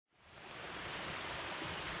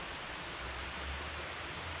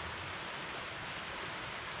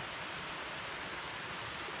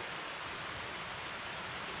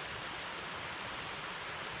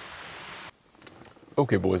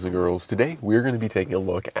Okay, boys and girls, today we're going to be taking a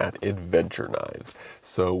look at adventure knives.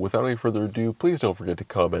 So without any further ado, please don't forget to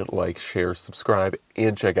comment, like, share, subscribe,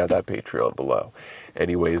 and check out that Patreon below.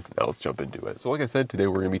 Anyways, now let's jump into it. So like I said, today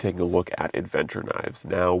we're going to be taking a look at adventure knives.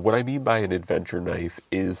 Now, what I mean by an adventure knife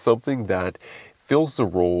is something that fills the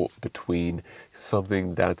role between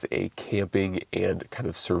something that's a camping and kind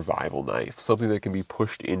of survival knife, something that can be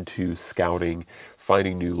pushed into scouting,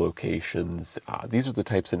 finding new locations. These are the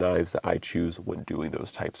types of knives that I choose when doing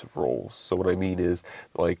those types of roles. So what I mean is,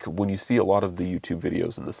 like when you see a lot of the YouTube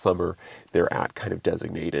videos in the summer, they're at kind of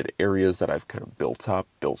designated areas that I've kind of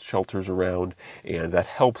built shelters around, and that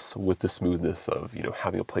helps with the smoothness of, you know,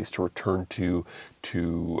 having a place to return to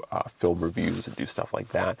film reviews and do stuff like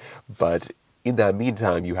that. But in that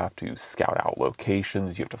meantime, you have to scout out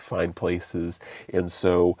locations, you have to find places, and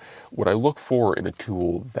so what I look for in a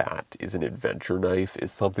tool that is an adventure knife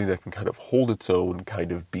is something that can kind of hold its own,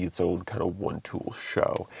 kind of be its own kind of one-tool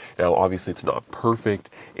show. Now, obviously, it's not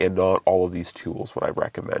perfect, and not all of these tools would I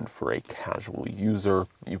recommend for a casual user.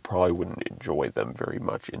 You probably wouldn't enjoy them very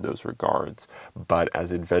much in those regards, but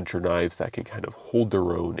as adventure knives that can kind of hold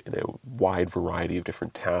their own in a wide variety of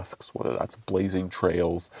different tasks, whether that's blazing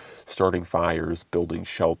trails, starting fires, building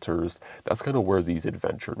shelters, that's kind of where these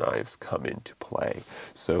adventure knives come into play.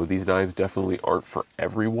 So these knives definitely aren't for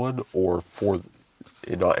everyone, or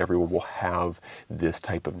not everyone will have this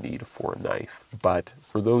type of need for a knife. But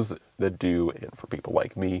for those that do, and for people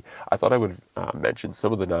like me, I thought I would mention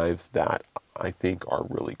some of the knives that I think are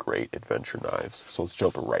really great adventure knives. So let's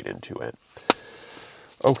jump right into it.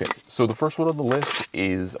 Okay, so the first one on the list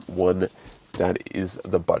is one that is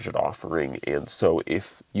the budget offering. And so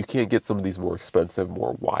if you can't get some of these more expensive,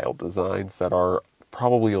 more wild designs that are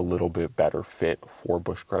probably a little bit better fit for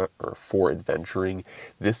bushcraft or for adventuring,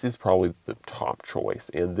 this is probably the top choice.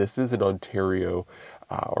 And this is an Ontario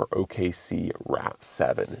or OKC Rat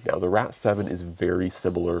 7. Now the Rat 7 is very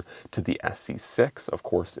similar to the ESEE 6. Of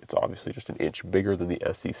course, it's obviously just an inch bigger than the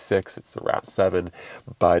ESEE 6. It's the Rat 7,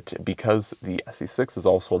 but because the ESEE 6 is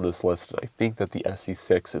also on this list, I think that the ESEE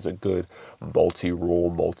 6 is a good multi-role,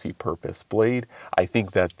 multi-purpose blade. I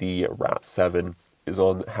think that the Rat 7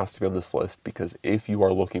 has to be on this list, because if you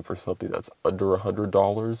are looking for something that's under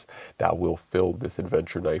 $100 that will fill this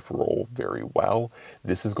adventure knife role very well,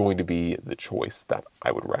 this is going to be the choice that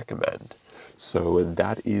I would recommend. So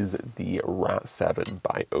that is the Rat 7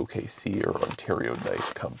 by OKC, or Ontario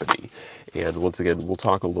Knife Company. And once again, we'll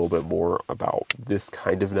talk a little bit more about this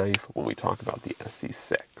kind of knife when we talk about the ESEE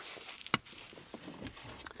 6.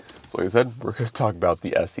 So like I said, we're going to talk about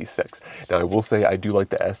the ESEE 6. Now I will say I do like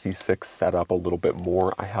the ESEE 6 setup a little bit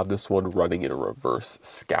more. I have this one running in a reverse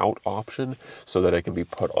scout option so that it can be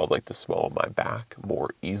put on like the small of my back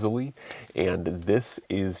more easily. And this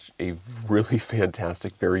is a really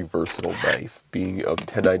fantastic, very versatile knife. Being of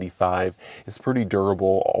 1095, it's pretty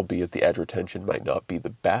durable, albeit the edge retention might not be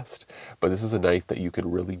the best. But this is a knife that you can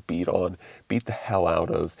really beat the hell out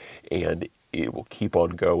of, and it will keep on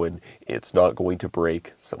going. It's not going to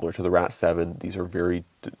break, similar to the Rat 7. These are very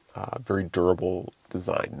durable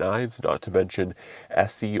design knives, not to mention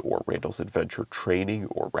ESEE, or Randall's Adventure Training,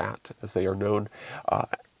 or RAT as they are known,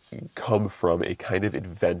 come from a kind of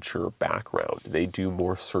adventure background. They do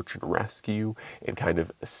more search and rescue and kind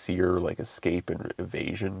of sear, like escape and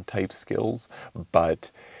evasion type skills,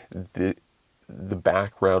 but the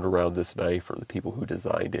background around this knife, or the people who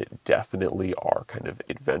designed it, definitely are kind of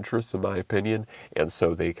adventurous in my opinion, and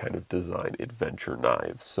so they kind of design adventure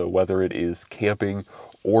knives. So whether it is camping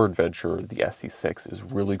or adventure, the ESEE 6 is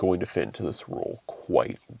really going to fit into this role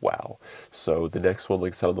quite well. So the next one,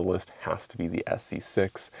 like I said on the list, has to be the ESEE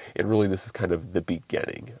 6, and really this is kind of the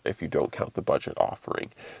beginning if you don't count the budget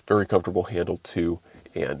offering. Very comfortable handle too.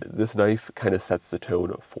 And this knife kind of sets the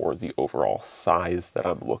tone for the overall size that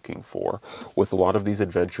I'm looking for. With a lot of these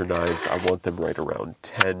adventure knives, I want them right around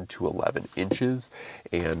 10 to 11 inches,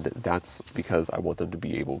 and that's because I want them to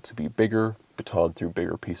be able to be bigger, baton through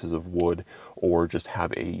bigger pieces of wood, or just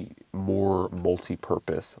have a more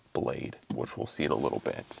multi-purpose blade, which we'll see in a little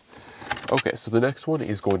bit. Okay, so the next one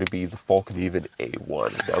is going to be the Fallkniven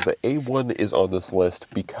A1. Now the A1 is on this list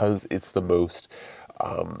because it's the most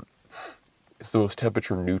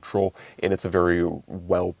temperature neutral, and it's a very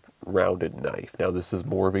well-rounded knife. Now this is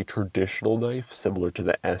more of a traditional knife, similar to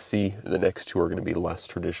the ESEE. The next two are going to be less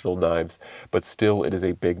traditional knives, but still it is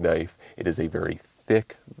a big knife. It is a very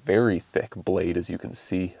thick blade, as you can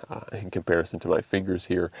see in comparison to my fingers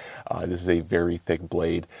here. This is a very thick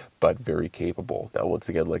blade, but very capable. Now, once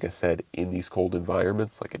again, like I said, in these cold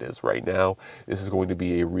environments, like it is right now, this is going to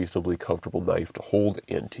be a reasonably comfortable knife to hold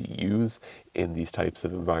and to use in these types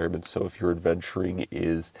of environments. So if your adventuring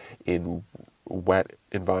is in wet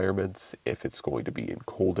environments. If it's going to be in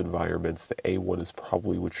cold environments, the A1 is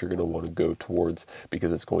probably what you're going to want to go towards,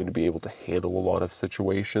 because it's going to be able to handle a lot of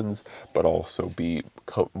situations, but also be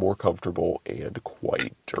more comfortable and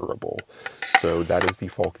quite durable. So that is the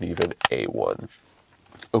Fallkniven A1.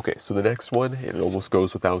 Okay, so the next one, and it almost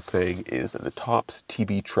goes without saying, is the Tops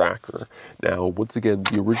TB Tracker. Now, once again,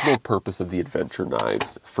 the original purpose of the adventure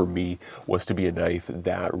knives for me was to be a knife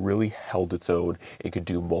that really held its own and could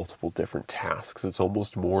do multiple different tasks. It's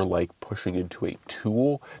almost more like pushing into a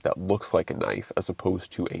tool that looks like a knife as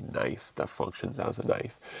opposed to a knife that functions as a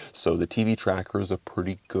knife. So the TB Tracker is a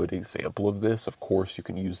pretty good example of this. Of course, you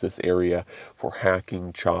can use this area for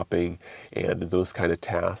hacking, chopping, and those kind of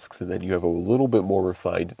tasks, and then you have a little bit more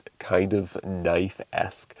refined kind of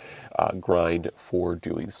knife-esque grind for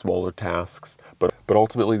doing smaller tasks. But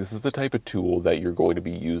ultimately, this is the type of tool that you're going to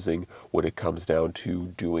be using when it comes down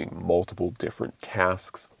to doing multiple different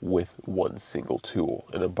tasks with one single tool.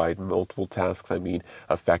 And by multiple tasks, I mean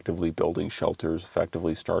effectively building shelters,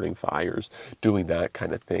 effectively starting fires, doing that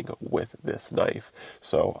kind of thing with this knife.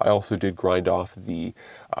 So I also did grind off the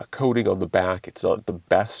coating on the back. It's not the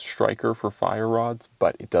best striker for fire rods,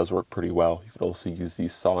 but it does work pretty well. You can also use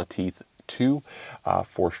these saw teeth too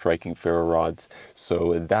for striking ferro rods.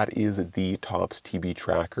 So that is the Tops TB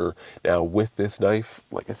Tracker. Now with this knife,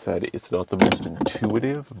 like I said, it's not the most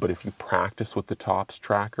intuitive, but if you practice with the Tops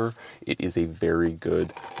Tracker, it is a very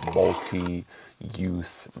good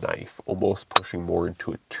multi-use knife, almost pushing more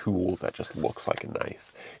into a tool that just looks like a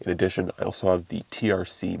knife. In addition, I also have the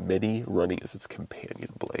TRC Mini running as its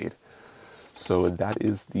companion blade. So that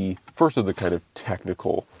is the first of the kind of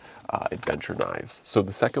technical adventure knives. So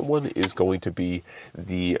the second one is going to be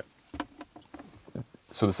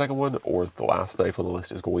so the second one, or the last knife on the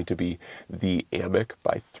list, is going to be the AMUK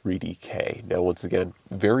by 3DK. Now, once again,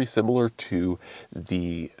 very similar to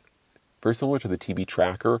the TB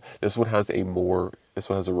Tracker. This one has a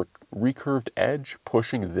recurved edge,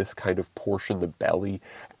 pushing this kind of portion, the belly,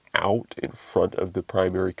 out in front of the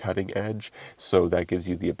primary cutting edge, so that gives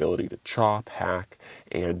you the ability to chop, hack,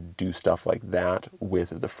 and do stuff like that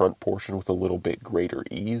with the front portion with a little bit greater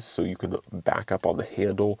ease. So you can back up on the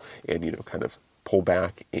handle and, you know, kind of pull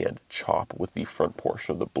back and chop with the front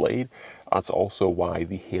portion of the blade. That's also why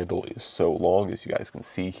the handle is so long. As you guys can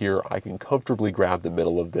see here, I can comfortably grab the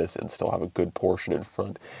middle of this and still have a good portion in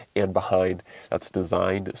front and behind. That's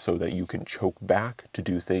designed so that you can choke back to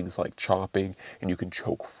do things like chopping, and you can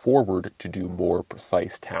choke forward to do more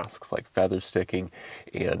precise tasks like feather sticking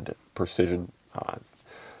and precision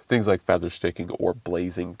things like feather sticking or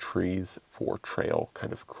blazing trees for trail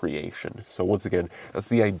kind of creation. So once again, that's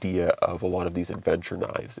the idea of a lot of these adventure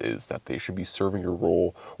knives, is that they should be serving a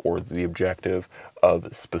role or the objective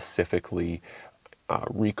of specifically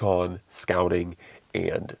recon, scouting,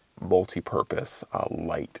 and multi-purpose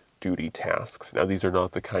light duty tasks. Now, these are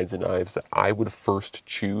not the kinds of knives that I would first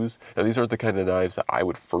choose. Now, these aren't the kind of knives that I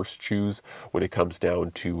would first choose when it comes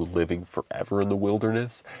down to living forever in the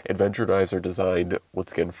wilderness. Adventure knives are designed,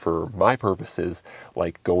 once again, for my purposes,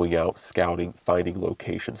 like going out, scouting, finding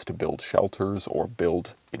locations to build shelters or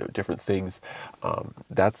build, you know, different things.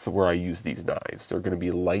 That's where I use these knives. They're going to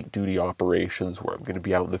be light duty operations where I'm going to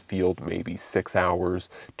be out in the field maybe 6 hours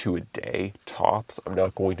to a day tops. I'm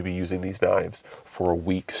not going to be using these knives for a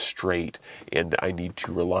week straight, and I need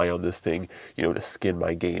to rely on this thing, you know, to skin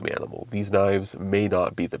my game animal. These knives may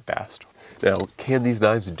not be the best. Now, can these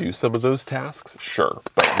knives do some of those tasks? Sure,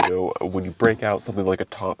 but you know, when you break out something like a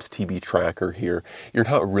Tops TB Tracker here, you're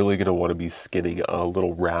not really going to want to be skinning a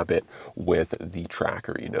little rabbit with the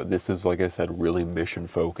tracker. You know, this is, like I said, really mission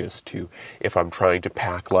focused to, if I'm trying to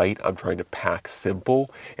pack light, I'm trying to pack simple,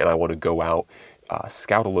 and I want to go out,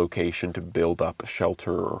 scout a location to build up a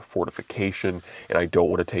shelter or fortification, and I don't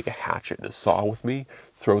want to take a hatchet and a saw with me,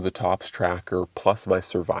 throw the Tops Tracker plus my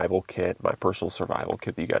survival kit, my personal survival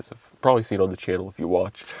kit that you guys have probably seen on the channel if you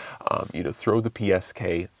watch. You know, throw the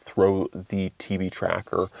PSK, throw the TB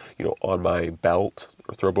Tracker, you know, on my belt,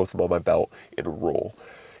 or throw both of them on my belt and roll.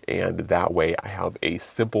 And that way I have a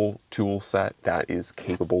simple tool set that is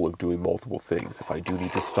capable of doing multiple things. If I do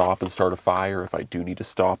need to stop and start a fire, if I do need to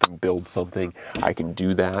stop and build something, I can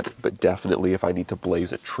do that. But definitely if I need to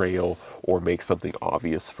blaze a trail or make something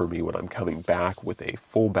obvious for me when I'm coming back with a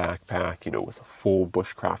full backpack, you know, with a full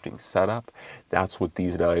bushcrafting setup, that's what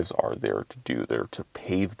these knives are there to do. They're to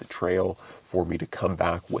pave the trail for me to come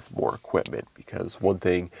back with more equipment. Because one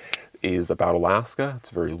thing is about Alaska, it's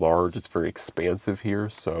very large, it's very expansive here,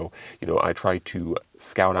 so, you know, I try to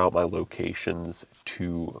scout out my locations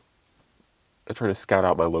to try to scout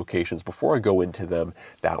out my locations before I go into them.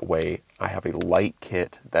 That way I have a light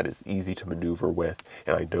kit that is easy to maneuver with,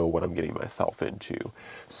 and I know what I'm getting myself into.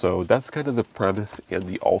 So that's kind of the premise and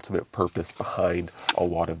the ultimate purpose behind a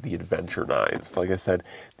lot of the adventure knives. Like I said,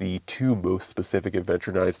 the two most specific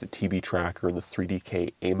adventure knives, the TB Tracker and the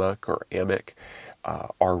 3DK AMUK or AMUK,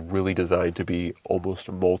 are really designed to be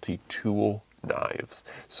almost multi-tool knives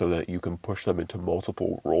so that you can push them into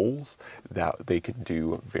multiple roles that they can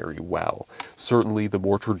do very well. Certainly the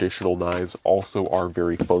more traditional knives also are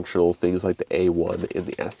very functional. Things like the A1 and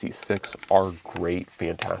the SE6 are great,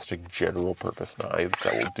 fantastic general purpose knives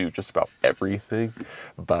that will do just about everything.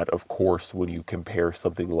 But of course, when you compare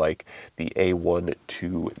something like the A1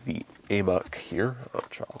 to the AMUK here,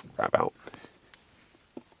 which I'll grab out,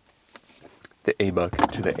 the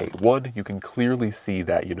AMUK to the A1, you can clearly see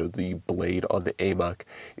that, you know, the blade on the AMUK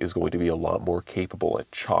is going to be a lot more capable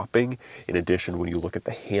at chopping. In addition, when you look at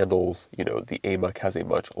the handles, you know, the AMUK has a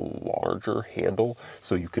much larger handle,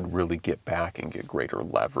 so you can really get back and get greater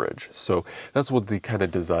leverage. So that's what the kind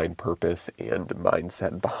of design purpose and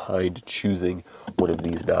mindset behind choosing one of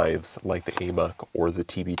these knives like the AMUK or the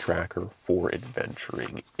TB Tracker for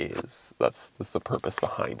adventuring is. That's the purpose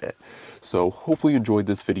behind it. So hopefully you enjoyed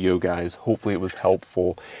this video, guys. Hopefully it was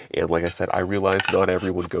helpful. And like I said, I realize not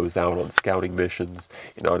everyone goes out on scouting missions,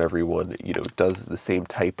 and not everyone, you know, does the same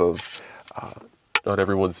type of, not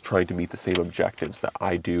everyone's trying to meet the same objectives that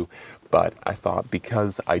I do. But I thought,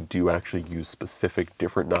 because I do actually use specific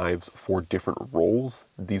different knives for different roles,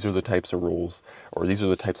 these are the types of roles, or these are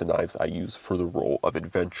the types of knives I use for the role of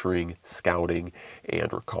adventuring, scouting,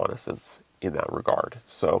 and reconnaissance in that regard.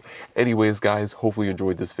 So anyways, guys, hopefully you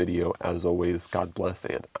enjoyed this video. As always, God bless,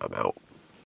 and I'm out.